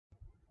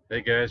Hey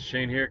guys,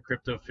 Shane here,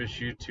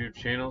 CryptoFish YouTube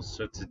channel.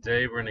 So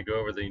today we're going to go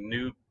over the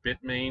new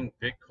Bitmain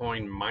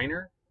Bitcoin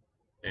Miner,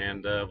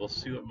 and we'll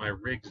see what my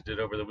rigs did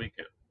over the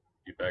weekend.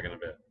 Be back in a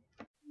bit.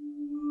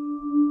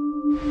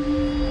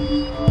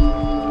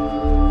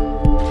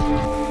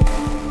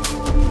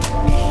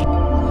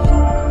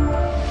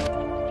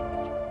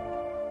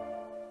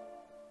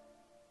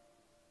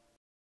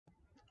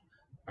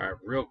 All right,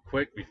 real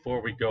quick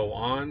before we go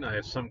on, I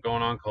have something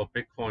going on called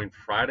Bitcoin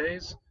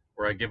Fridays,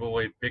 where I give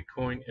away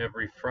Bitcoin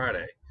every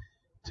Friday.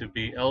 To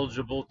be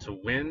eligible to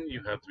win,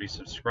 you have to be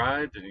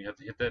subscribed and you have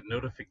to hit that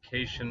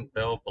notification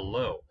bell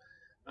below.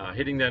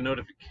 Hitting that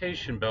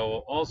notification bell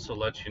will also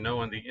let you know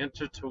when the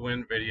Enter to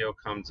Win video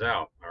comes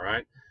out. All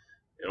right,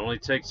 it only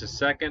takes a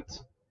second.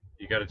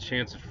 You got a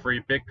chance at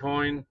free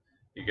Bitcoin.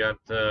 You got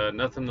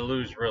nothing to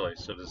lose really.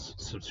 So just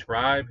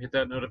subscribe, hit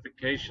that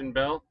notification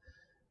bell,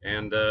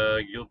 and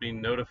you'll be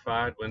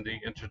notified when the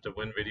Enter to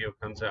Win video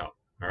comes out.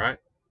 All right,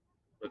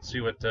 let's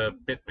see what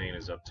Bitmain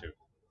is up to.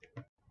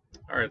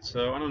 All right,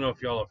 so I don't know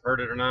if y'all have heard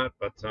it or not,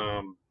 but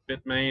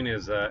Bitmain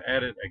is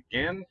at it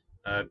again.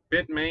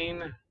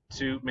 Bitmain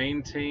to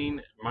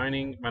maintain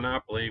mining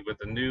monopoly with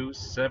the new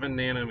 7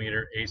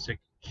 nanometer ASIC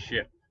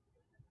chip.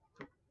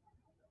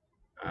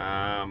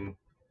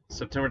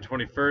 September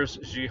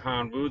 21st,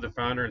 Jihan Wu, the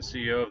founder and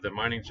CEO of the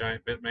mining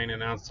giant Bitmain,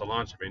 announced the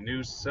launch of a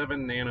new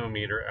 7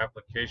 nanometer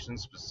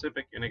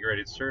application-specific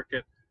integrated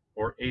circuit,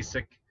 or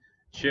ASIC,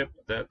 chip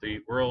at the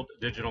World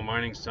Digital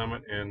Mining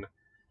Summit in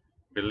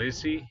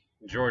Tbilisi,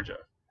 Georgia.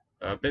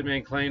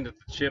 Bitmain claimed that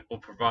the chip will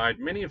provide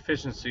many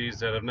efficiencies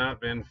that have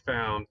not been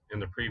found in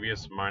the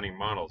previous mining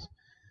models.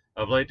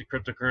 Of late, the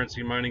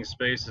cryptocurrency mining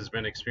space has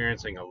been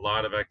experiencing a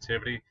lot of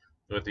activity,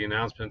 with the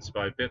announcements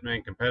by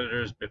Bitmain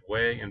competitors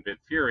Bitway and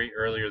Bitfury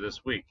earlier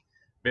this week.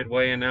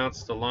 Bitway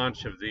announced the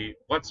launch of the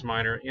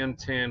WhatsMiner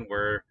M10,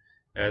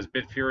 whereas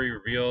Bitfury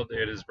revealed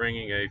it is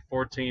bringing a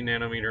 14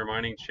 nanometer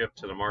mining chip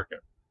to the market.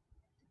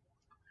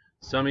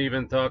 Some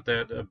even thought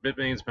that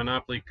Bitmain's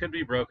monopoly could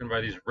be broken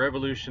by these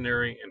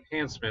revolutionary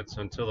enhancements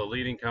until the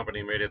leading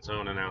company made its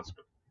own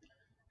announcement.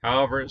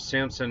 However,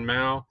 Samson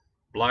Mao,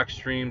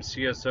 Blockstream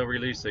CSO,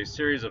 released a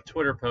series of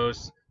Twitter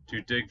posts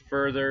to dig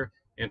further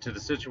into the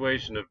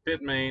situation of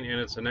Bitmain and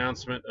its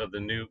announcement of the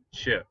new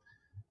chip.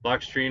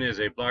 Blockstream is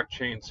a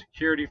blockchain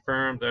security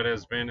firm that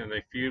has been in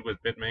a feud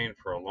with Bitmain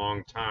for a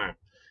long time.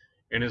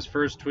 In his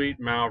first tweet,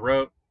 Mao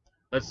wrote,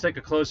 "Let's take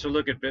a closer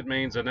look at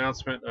Bitmain's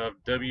announcement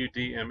of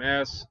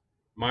WDMS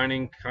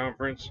mining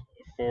conference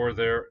for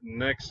their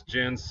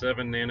next-gen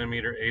 7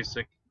 nanometer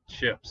ASIC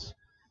chips.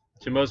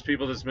 To most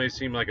people, this may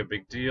seem like a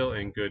big deal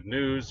and good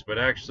news, but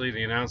actually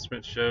the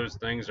announcement shows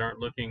things aren't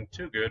looking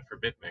too good for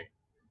Bitmain."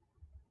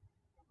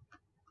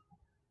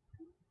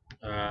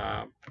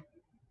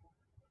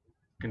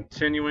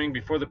 Continuing,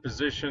 before the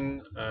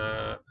position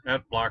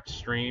at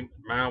Blockstream,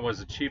 Mao was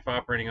the chief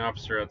operating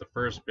officer at the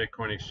first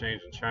Bitcoin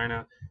exchange in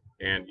China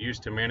and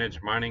used to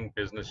manage mining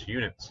business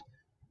units.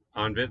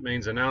 On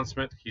Bitmain's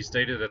announcement, he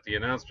stated that the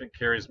announcement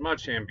carries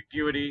much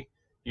ambiguity,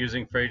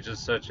 using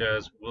phrases such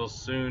as "will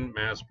soon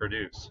mass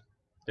produce."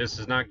 This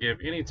does not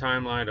give any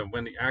timeline of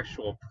when the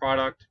actual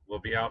product will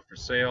be out for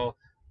sale,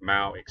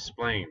 Mao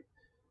explained.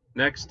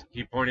 Next,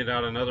 he pointed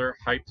out another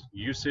hyped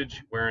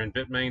usage, wherein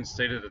Bitmain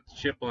stated that the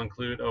chip will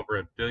include over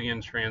 1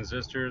 billion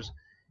transistors.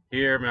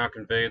 Here, Mao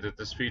conveyed that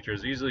this feature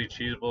is easily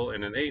achievable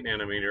in an 8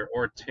 nanometer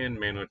or 10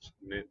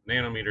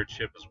 nanometer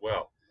chip as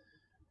well.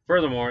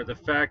 Furthermore, the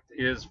fact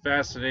is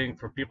fascinating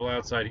for people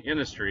outside the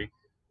industry,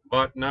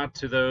 but not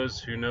to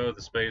those who know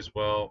the space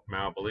well,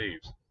 Mao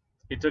believes.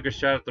 He took a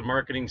shot at the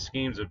marketing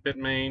schemes of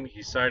Bitmain.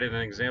 He cited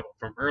an example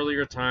from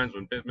earlier times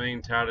when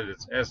Bitmain touted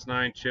its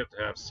S9 chip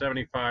to have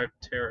 75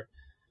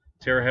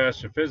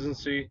 terahash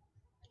efficiency.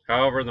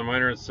 However, the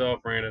miner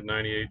itself ran at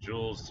 98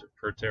 joules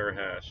per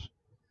terahash.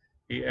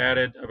 He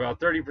added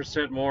about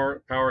 30% more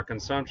power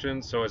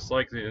consumption, so it's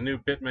likely the new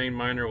Bitmain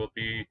miner will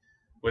be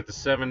with the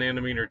 7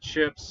 nanometer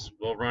chips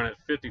will run at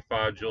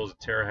 55 joules a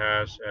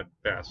terahash at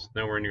best,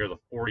 nowhere near the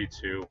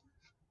 42,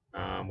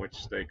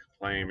 which they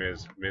claim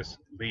is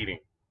misleading.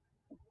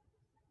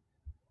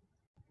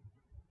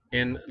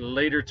 In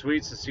later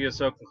tweets, the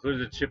CSO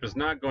concluded the chip is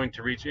not going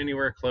to reach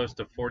anywhere close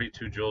to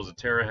 42 joules a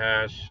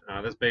terahash.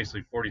 That's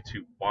basically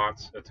 42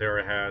 watts a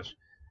terahash,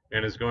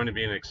 and is going to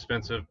be an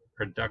expensive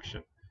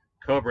production.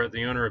 Cobra,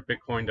 the owner of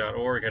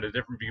Bitcoin.org, had a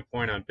different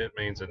viewpoint on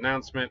Bitmain's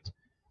announcement.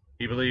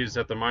 He believes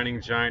that the mining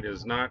giant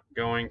is not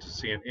going to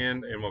see an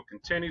end and will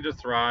continue to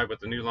thrive with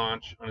the new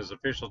launch. On his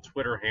official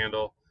Twitter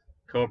handle,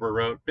 Cobra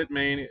wrote,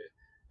 "Bitmain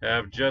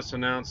have just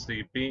announced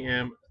the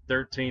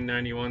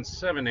BM1391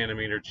 7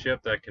 nanometer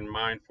chip that can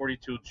mine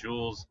 42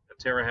 joules a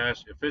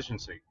terahash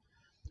efficiency,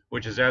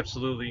 which is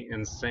absolutely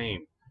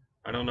insane.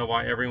 I don't know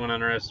why everyone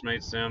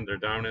underestimates them. Their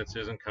dominance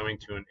isn't coming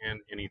to an end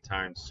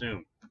anytime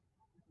soon."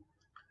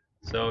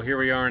 So here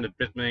we are in the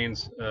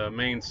Bitmain's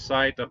main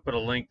site. I'll put a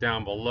link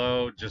down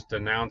below just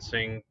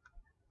announcing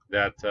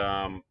that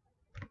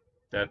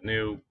that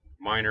new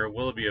miner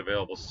will be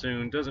available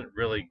soon. Doesn't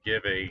really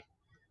give a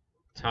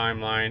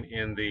timeline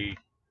in the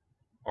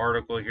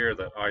article here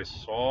that I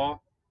saw.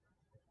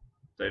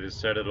 They just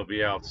said it'll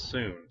be out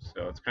soon.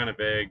 So it's kind of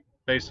vague.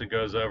 Basically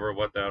goes over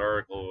what that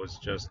article was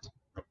just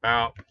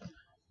about.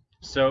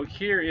 So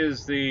here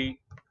is the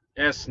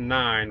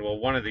S9, well,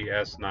 one of the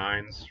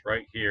S9s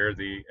right here,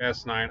 the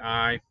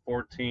S9i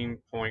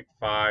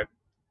 14.5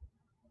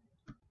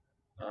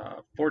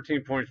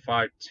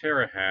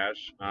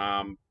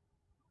 terahash.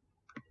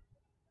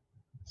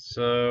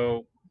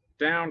 So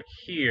down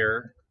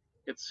here,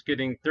 it's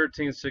getting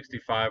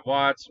 1365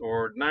 watts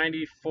or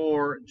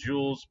 94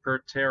 joules per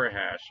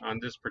terahash on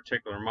this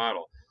particular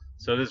model.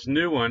 So this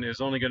new one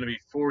is only going to be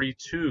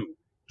 42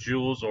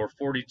 joules or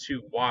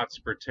 42 watts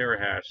per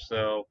terahash.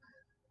 So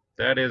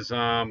that is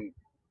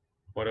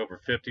what,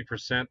 over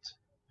 50%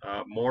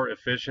 more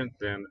efficient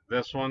than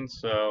this one.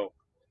 So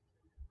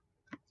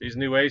these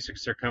new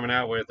ASICs they're coming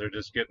out with are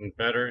just getting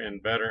better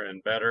and better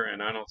and better,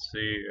 and I don't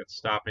see it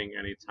stopping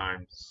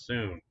anytime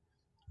soon.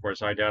 Of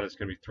course, I doubt it's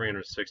going to be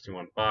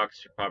 361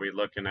 bucks. You're probably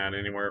looking at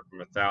anywhere from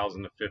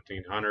 1,000 to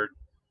 1,500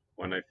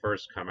 when they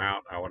first come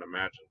out, I would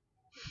imagine.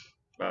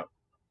 But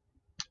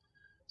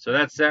so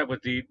that's that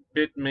with the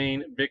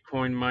Bitmain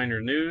Bitcoin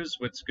Miner news.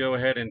 Let's go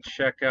ahead and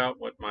check out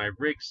what my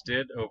rigs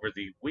did over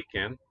the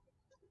weekend.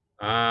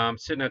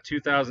 Sitting at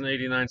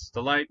 2,089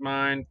 Stellite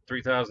mine,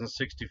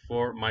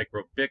 3,064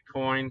 micro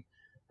Bitcoin.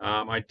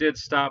 I did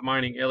stop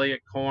mining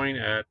Elliott coin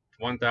at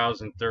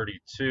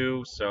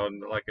 1,032. So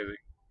like you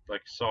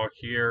saw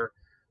here,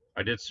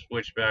 I did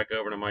switch back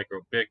over to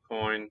micro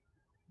Bitcoin,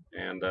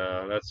 and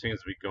that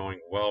seems to be going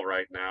well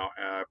right now.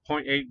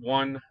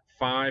 0.815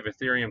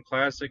 Ethereum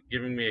Classic,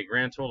 giving me a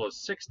grand total of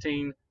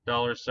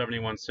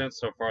 $16.71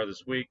 so far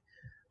this week.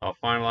 I'll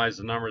finalize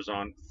the numbers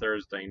on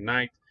Thursday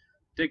night.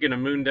 Did get a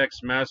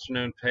Moondex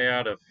Masternode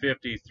payout of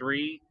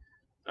 53,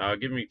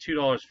 giving me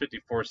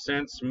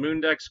 $2.54.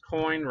 Moondex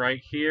coin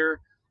right here.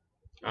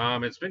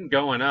 It's been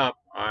going up.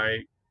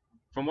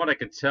 From what I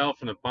could tell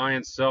from the buy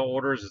and sell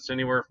orders, it's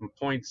anywhere from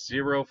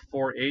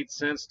 0.048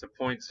 cents to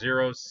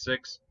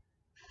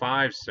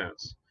 0.065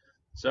 cents.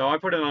 So I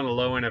put it on the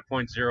low end at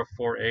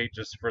 0.048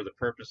 just for the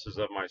purposes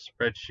of my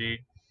spreadsheet.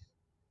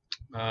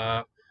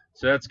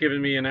 So that's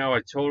giving me now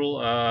a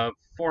total of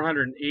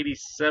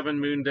 487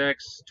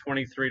 Moondex,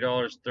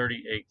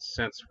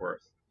 $23.38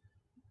 worth.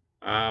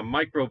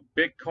 Micro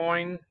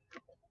Bitcoin,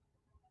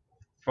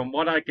 from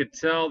what I could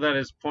tell, that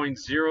is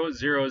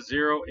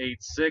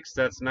 0.00086.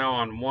 That's now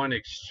on one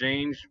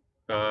exchange,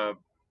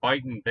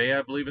 Byte Bay,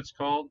 I believe it's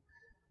called.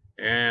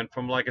 And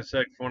from, like I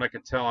said, from what I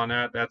could tell on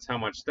that, that's how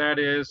much that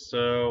is.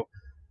 So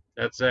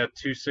that's at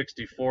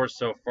 264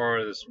 so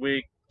far this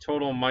week.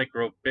 Total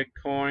micro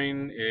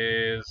Bitcoin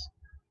is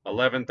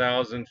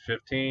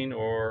 11,015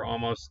 or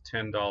almost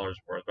 $10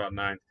 worth, about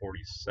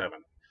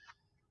 $9.47.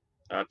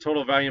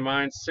 Total value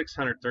mined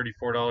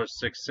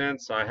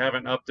 $634.06. I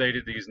haven't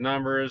updated these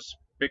numbers.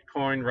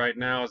 Bitcoin right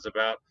now is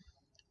about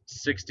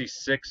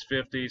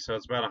 $66.50, so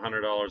it's about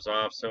 $100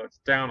 off. So it's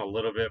down a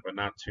little bit, but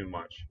not too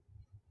much.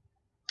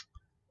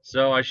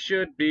 So I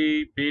should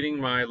be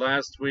beating my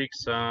last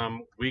week's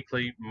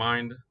weekly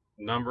mined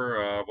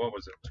number. What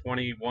was it?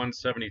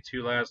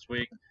 2172 last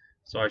week.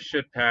 So I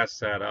should pass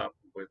that up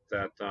with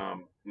that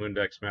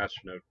Moondex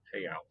Masternode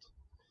payout.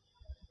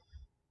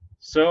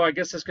 So I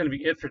guess that's going to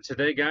be it for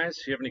today, guys.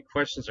 If you have any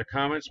questions or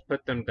comments,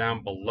 put them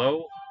down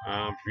below.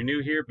 If you're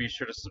new here, be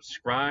sure to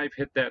subscribe,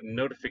 hit that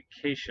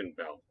notification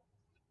bell.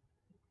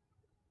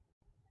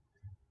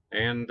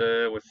 And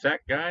with that,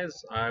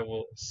 guys, I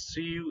will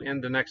see you in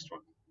the next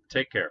one.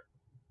 Take care.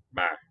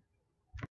 Bye.